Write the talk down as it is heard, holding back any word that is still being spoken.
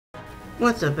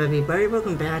What's up everybody,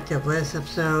 welcome back to this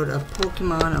episode of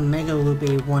Pokemon Omega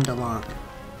Ruby Wonderlocke.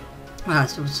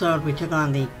 Last episode we took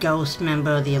on the Ghost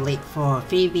member of the Elite Four,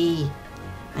 Phoebe,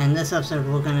 and this episode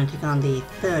we're going to take on the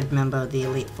third member of the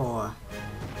Elite Four.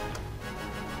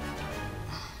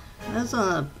 There's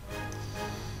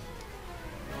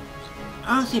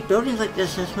honestly, buildings like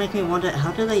this just make me wonder,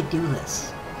 how do they do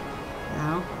this? You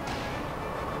know?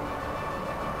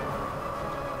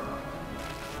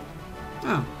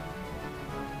 Oh.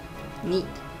 Neat.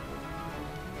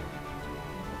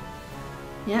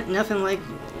 Yeah, nothing like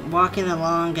walking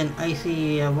along an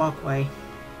icy walkway.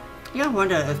 You gotta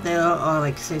wonder if there are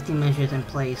like safety measures in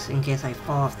place in case I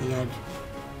fall off the edge.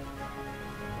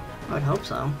 I would hope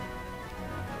so.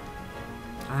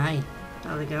 Hi,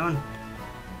 how's it going?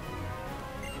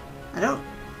 I don't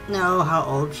know how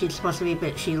old she's supposed to be,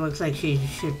 but she looks like she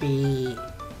should be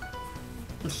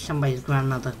somebody's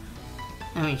grandmother.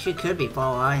 I mean, she could be for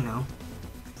all I know.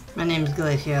 My name is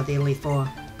Glacia of the Elite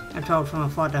Four. I'm told from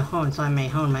afar to hone so I may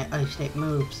hone my ice-type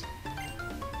moves.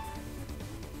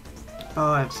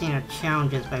 Oh, I've seen her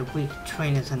challenges by weak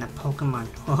trainers and a Pokemon.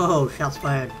 Whoa, shots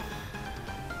fired.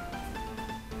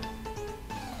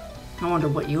 I wonder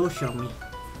what you'll show me.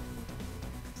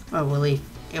 What a relief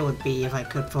it would be if I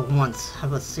could for once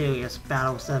have a serious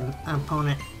battle with an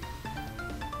opponent.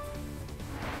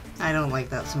 I don't like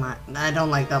that smile. I don't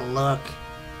like that look.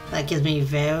 That gives me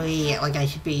very, like I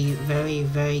should be very,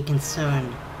 very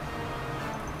concerned.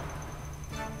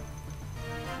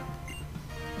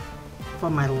 For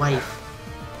my life.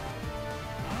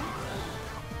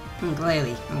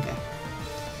 Clearly, okay.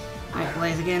 Alright,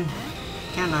 Blaziken.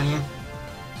 Count on ya.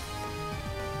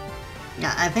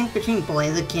 Yeah, I think between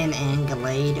Blaziken and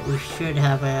Gallade, we should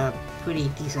have a pretty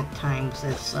decent time with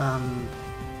this,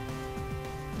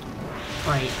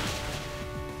 fight.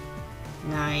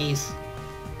 Nice.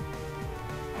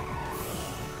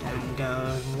 Down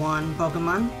goes one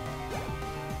Pokemon.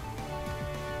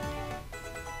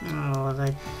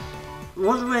 Oh,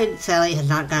 Wolverine sadly has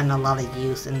not gotten a lot of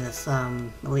use in this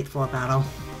Elite Four battle.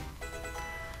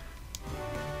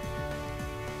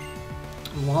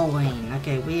 Wolverine.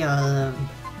 Okay, we are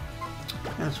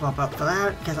gonna swap up for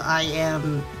that because I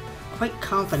am quite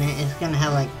confident it's gonna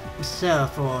have like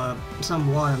Surf or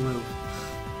some water move.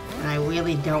 And I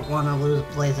really don't want to lose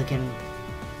Blaziken.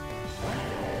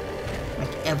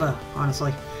 Like, ever,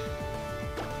 honestly.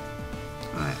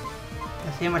 Alright.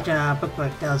 Let's see how much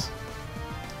Bookwork does.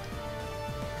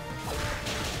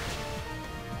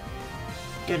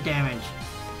 Good damage.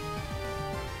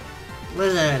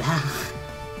 Blizzard!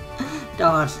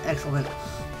 Dodge, excellent.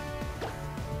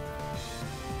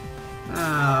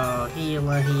 Oh,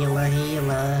 healer, healer,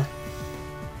 healer.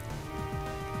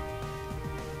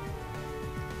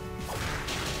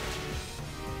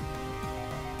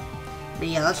 But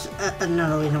yeah, that's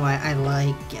another reason why I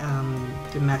like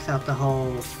to max out the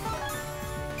whole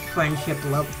friendship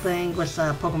love thing with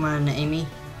Pokemon and Amy.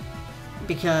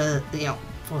 Because, you know,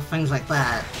 for things like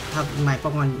that, have my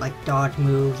Pokemon like dodge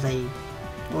moves they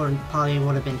probably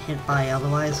would have been hit by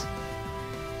otherwise.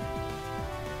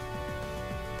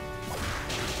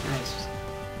 Nice.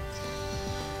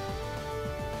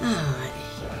 Alrighty.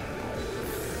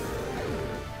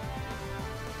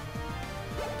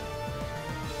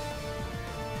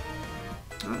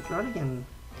 Again.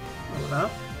 Hold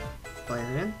up. Play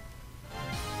it in.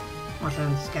 Want to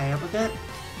turn the sky up a bit?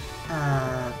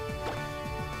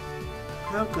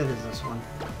 How good is this one?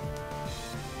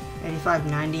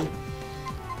 85-90.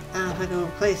 If I could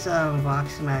replace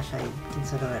Vox Smash, I'd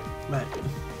consider it, but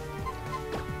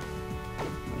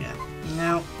yeah.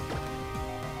 Nope.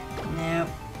 Nope.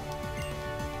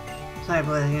 Sorry,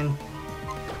 Blaziken.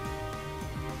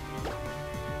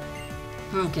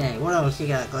 Okay, what else you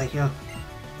got, Glacia?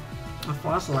 A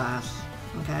Fossilize.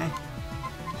 Okay.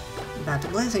 Back to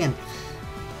Blaziken.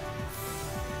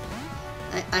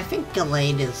 I think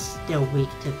Gallade is still weak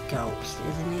to Ghost,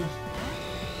 isn't he?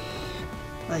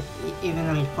 Like, even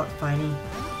though he's part fighting?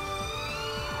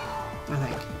 I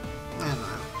think. I don't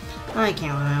know. I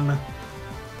can't remember.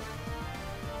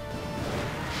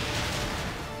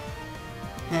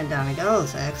 And down it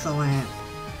goes. Excellent.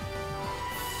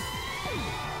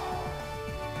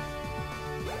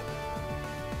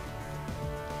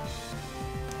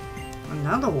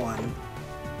 Another one.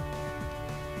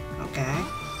 Okay.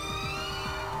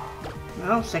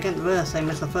 Well, second verse, I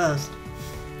missed the first.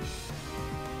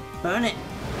 Burn it!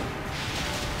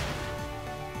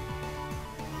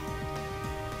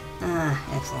 Ah,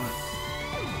 excellent.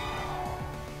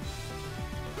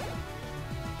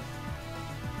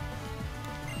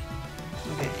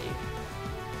 Okay.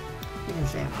 You can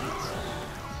stay on this.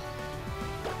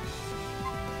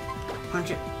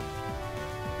 Punch it.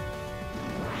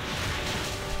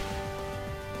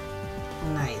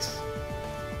 Nice.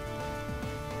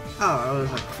 Oh, it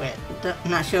was a crit.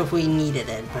 Not sure if we needed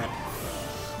it, but...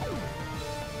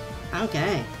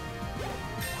 Okay.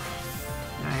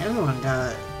 Alright, everyone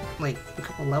got, like, a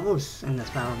couple levels in this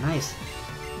battle. Nice.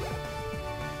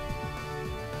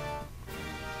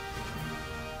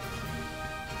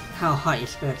 How hot your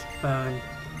spirits burn.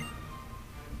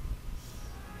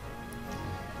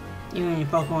 You and your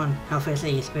Pokemon, how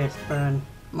fiercely your spirits burn.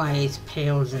 My ace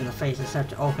pales in the face of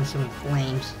such all-consuming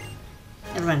flames.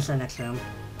 Advance to the next room.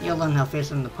 You'll learn how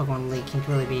fearsome the Pokemon League can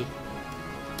truly be.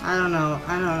 I don't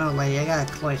know, lady. I got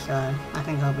a Glacia. I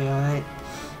think I'll be alright.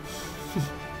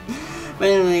 But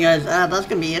anyway, guys, that's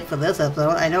gonna be it for this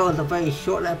episode. I know it was a very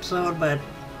short episode, but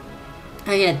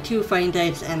I had 2 fighting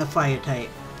types and a fire type.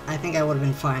 I think I would have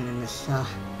been fine in this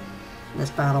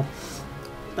battle.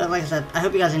 But like I said, I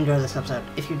hope you guys enjoyed this episode.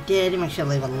 If you did, make sure to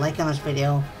leave a like on this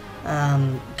video.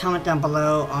 Comment down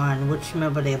below on which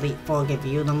member of the Elite Four gave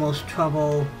you the most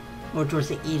trouble, which was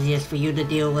the easiest for you to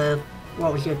deal with,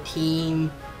 what was your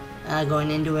team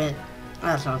going into it,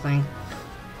 that sort of thing.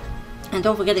 And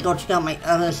don't forget to go check out my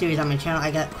other series on my channel.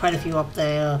 I got quite a few up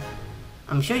there.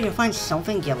 I'm sure you'll find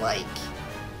something you like,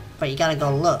 but you gotta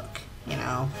go look, you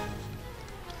know.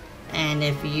 And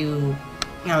if you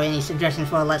have any suggestions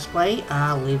for a Let's Play,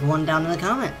 leave one down in the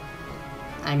comment.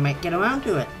 I might get around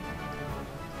to it.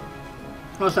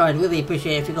 Also, I'd really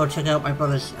appreciate it if you go check out my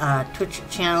brother's Twitch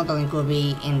channel. The link will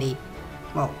be in the,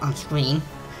 well, on screen.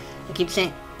 I keep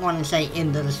wanting to say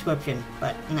in the description,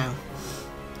 but no.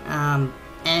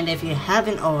 And if you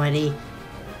haven't already,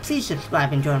 please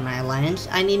subscribe and join my alliance.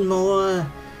 I need more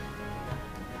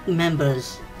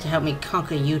members to help me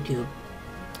conquer YouTube.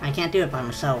 I can't do it by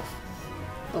myself.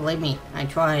 Believe me, I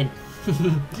tried.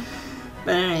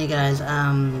 But anyway, guys,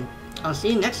 I'll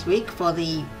see you next week for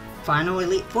the final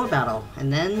Elite Four battle,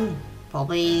 and then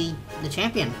probably the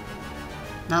champion.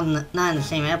 Not in the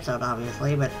same episode,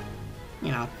 obviously, but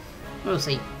you know, we'll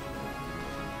see.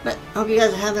 But hope you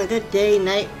guys are having a good day,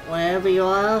 night, wherever you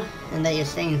are, and that you're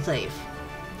staying safe.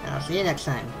 And I'll see you next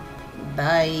time.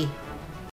 Bye.